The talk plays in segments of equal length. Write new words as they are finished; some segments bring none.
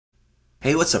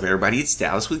Hey, what's up everybody, it's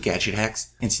Dallas with Gadget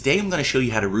Hacks, and today I'm going to show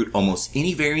you how to root almost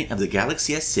any variant of the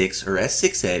Galaxy S6 or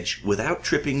S6 Edge without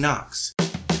tripping KNOX.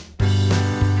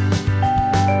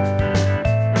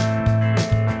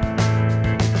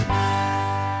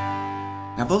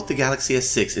 Now both the Galaxy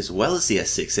S6 as well as the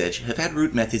S6 Edge have had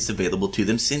root methods available to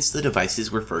them since the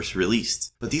devices were first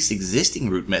released, but these existing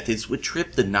root methods would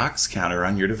trip the KNOX counter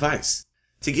on your device.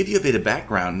 To give you a bit of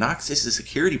background, KNOX is a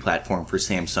security platform for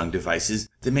Samsung devices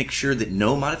that makes sure that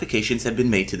no modifications have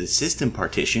been made to the system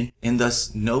partition and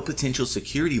thus no potential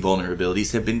security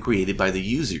vulnerabilities have been created by the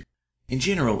user. In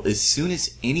general, as soon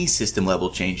as any system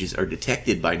level changes are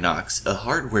detected by KNOX, a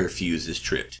hardware fuse is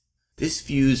tripped. This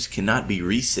fuse cannot be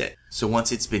reset, so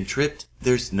once it's been tripped,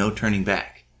 there's no turning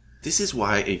back. This is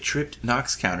why a tripped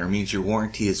KNOX counter means your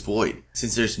warranty is void,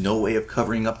 since there's no way of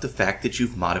covering up the fact that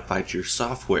you've modified your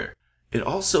software. It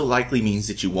also likely means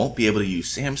that you won't be able to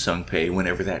use Samsung Pay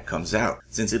whenever that comes out,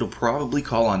 since it'll probably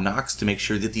call on KNOX to make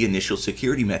sure that the initial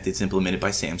security methods implemented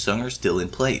by Samsung are still in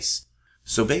place.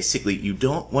 So basically, you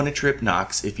don't want to trip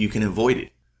KNOX if you can avoid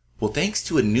it. Well, thanks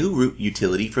to a new root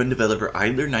utility from developer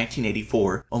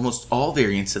Idler1984, almost all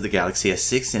variants of the Galaxy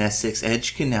S6 and S6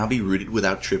 Edge can now be rooted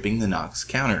without tripping the KNOX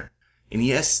counter. And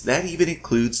yes, that even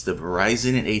includes the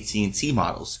Verizon and AT&T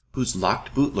models, whose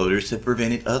locked bootloaders have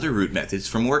prevented other root methods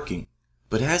from working.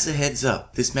 But as a heads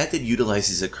up, this method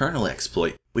utilizes a kernel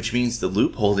exploit, which means the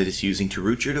loophole that it's using to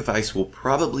root your device will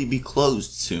probably be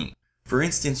closed soon. For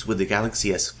instance, with the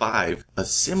Galaxy S5, a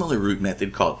similar root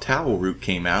method called towel root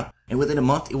came out, and within a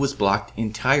month it was blocked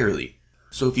entirely.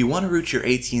 So if you want to root your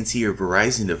AT&T or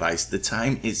Verizon device, the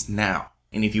time is now.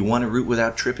 And if you want to root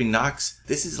without tripping KNOX,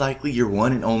 this is likely your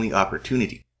one and only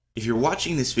opportunity. If you're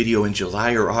watching this video in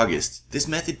July or August, this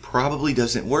method probably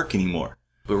doesn't work anymore.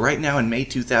 But right now in May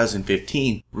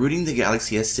 2015, rooting the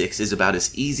Galaxy S6 is about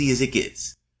as easy as it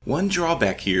gets. One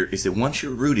drawback here is that once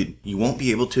you're rooted, you won't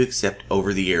be able to accept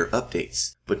over-the-air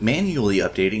updates. But manually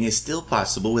updating is still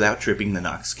possible without tripping the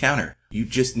KNOX counter. You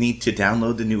just need to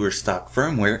download the newer stock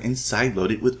firmware and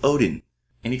sideload it with Odin.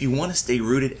 And if you want to stay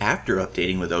rooted after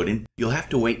updating with Odin, you'll have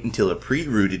to wait until a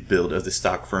pre-rooted build of the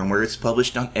stock firmware is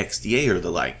published on XDA or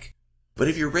the like. But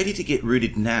if you're ready to get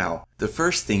rooted now, the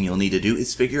first thing you'll need to do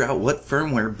is figure out what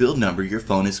firmware build number your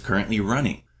phone is currently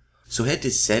running. So head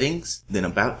to Settings, then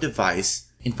About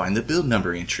Device, and find the build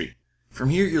number entry. From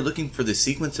here you're looking for the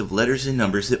sequence of letters and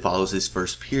numbers that follows this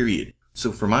first period.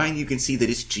 So for mine you can see that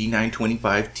it's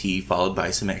G925T followed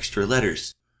by some extra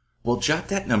letters. Well, jot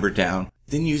that number down,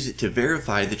 then use it to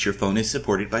verify that your phone is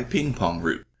supported by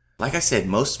PingPongRoot. Like I said,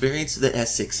 most variants of the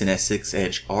S6 and S6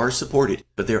 Edge are supported,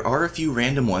 but there are a few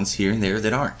random ones here and there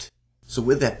that aren't. So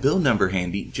with that build number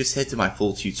handy, just head to my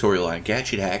full tutorial on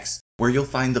Gadget Hacks, where you'll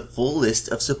find the full list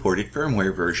of supported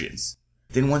firmware versions.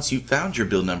 Then once you've found your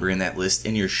build number in that list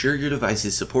and you're sure your device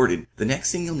is supported, the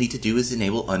next thing you'll need to do is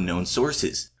enable unknown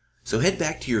sources. So head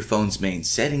back to your phone's main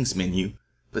settings menu,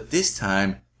 but this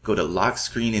time go to Lock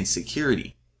Screen and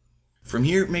Security. From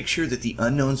here, make sure that the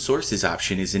unknown sources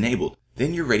option is enabled.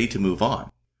 Then you're ready to move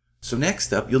on. So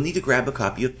next up, you'll need to grab a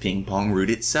copy of PingPongRoot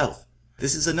itself.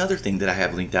 This is another thing that I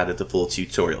have linked out at the full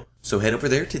tutorial, so head over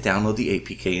there to download the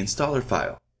APK installer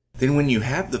file. Then when you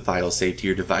have the file saved to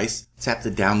your device, tap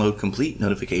the Download Complete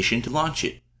notification to launch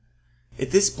it.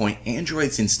 At this point,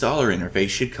 Android's installer interface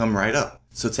should come right up,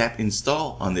 so tap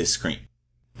Install on this screen.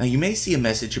 Now you may see a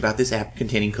message about this app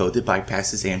containing code that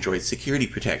bypasses Android security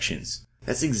protections.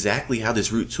 That's exactly how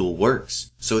this root tool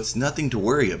works, so it's nothing to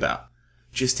worry about.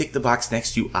 Just tick the box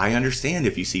next to I understand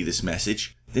if you see this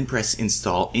message, then press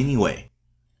Install anyway.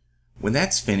 When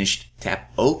that's finished,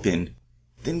 tap Open,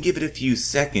 then give it a few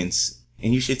seconds,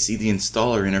 and you should see the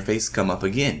installer interface come up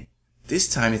again.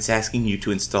 This time it's asking you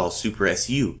to install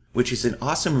SuperSU, which is an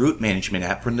awesome root management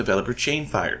app from developer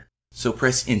Chainfire. So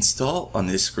press Install on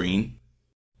this screen,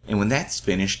 and when that's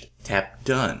finished, tap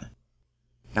Done.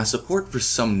 Now support for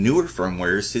some newer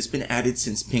firmwares has been added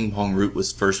since PingPongRoot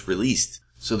was first released,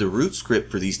 so the root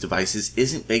script for these devices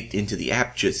isn't baked into the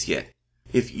app just yet.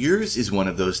 If yours is one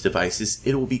of those devices,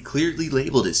 it will be clearly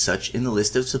labeled as such in the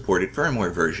list of supported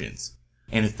firmware versions.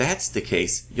 And if that's the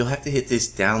case, you'll have to hit this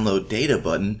Download Data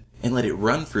button and let it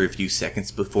run for a few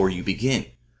seconds before you begin.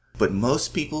 But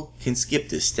most people can skip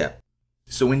this step.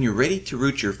 So when you're ready to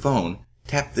root your phone,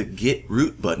 tap the Get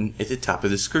Root button at the top of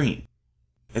the screen.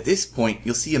 At this point,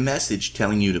 you'll see a message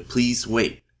telling you to please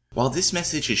wait. While this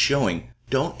message is showing,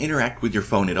 don't interact with your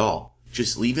phone at all.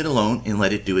 Just leave it alone and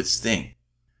let it do its thing.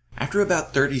 After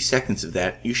about 30 seconds of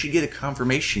that, you should get a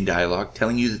confirmation dialog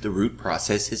telling you that the root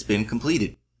process has been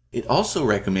completed. It also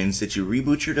recommends that you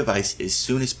reboot your device as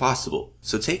soon as possible,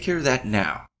 so take care of that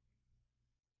now.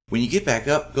 When you get back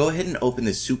up, go ahead and open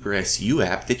the Super SU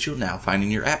app that you'll now find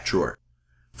in your app drawer.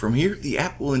 From here, the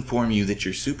app will inform you that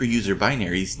your super user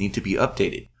binaries need to be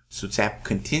updated, so tap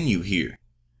Continue here.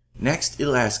 Next,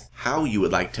 it'll ask how you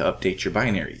would like to update your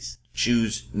binaries.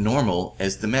 Choose Normal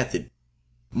as the method.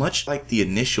 Much like the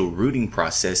initial rooting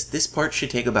process, this part should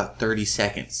take about 30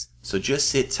 seconds, so just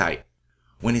sit tight.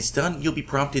 When it's done, you'll be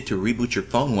prompted to reboot your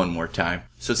phone one more time,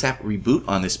 so tap Reboot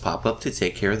on this pop-up to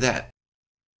take care of that.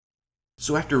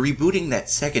 So after rebooting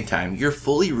that second time, you're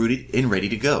fully rooted and ready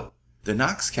to go. The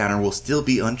KNOX counter will still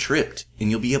be untripped, and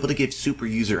you'll be able to give super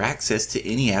user access to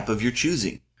any app of your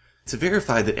choosing. To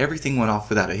verify that everything went off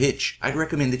without a hitch, I'd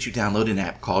recommend that you download an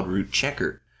app called Root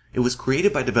Checker. It was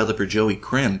created by developer Joey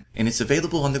Krim, and it's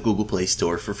available on the Google Play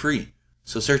Store for free.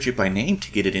 So search it by name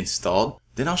to get it installed,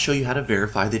 then I'll show you how to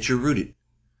verify that you're rooted.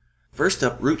 First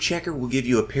up, Root Checker will give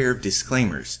you a pair of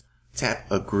disclaimers. Tap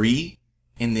Agree,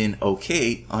 and then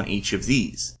OK on each of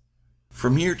these.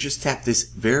 From here, just tap this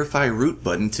Verify Root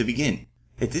button to begin.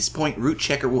 At this point, Root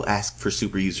Checker will ask for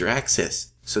super user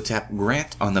access, so tap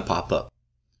Grant on the pop-up.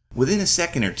 Within a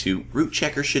second or two, Root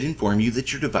Checker should inform you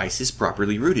that your device is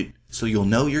properly rooted, so you'll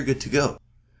know you're good to go.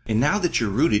 And now that you're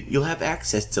rooted, you'll have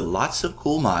access to lots of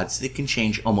cool mods that can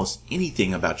change almost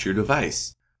anything about your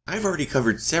device. I've already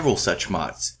covered several such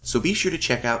mods, so be sure to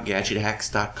check out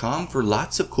GadgetHacks.com for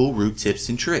lots of cool root tips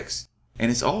and tricks. And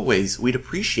as always, we'd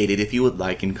appreciate it if you would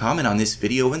like and comment on this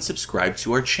video and subscribe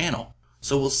to our channel.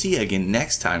 So we'll see you again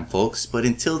next time, folks, but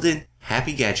until then,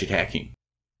 happy gadget hacking!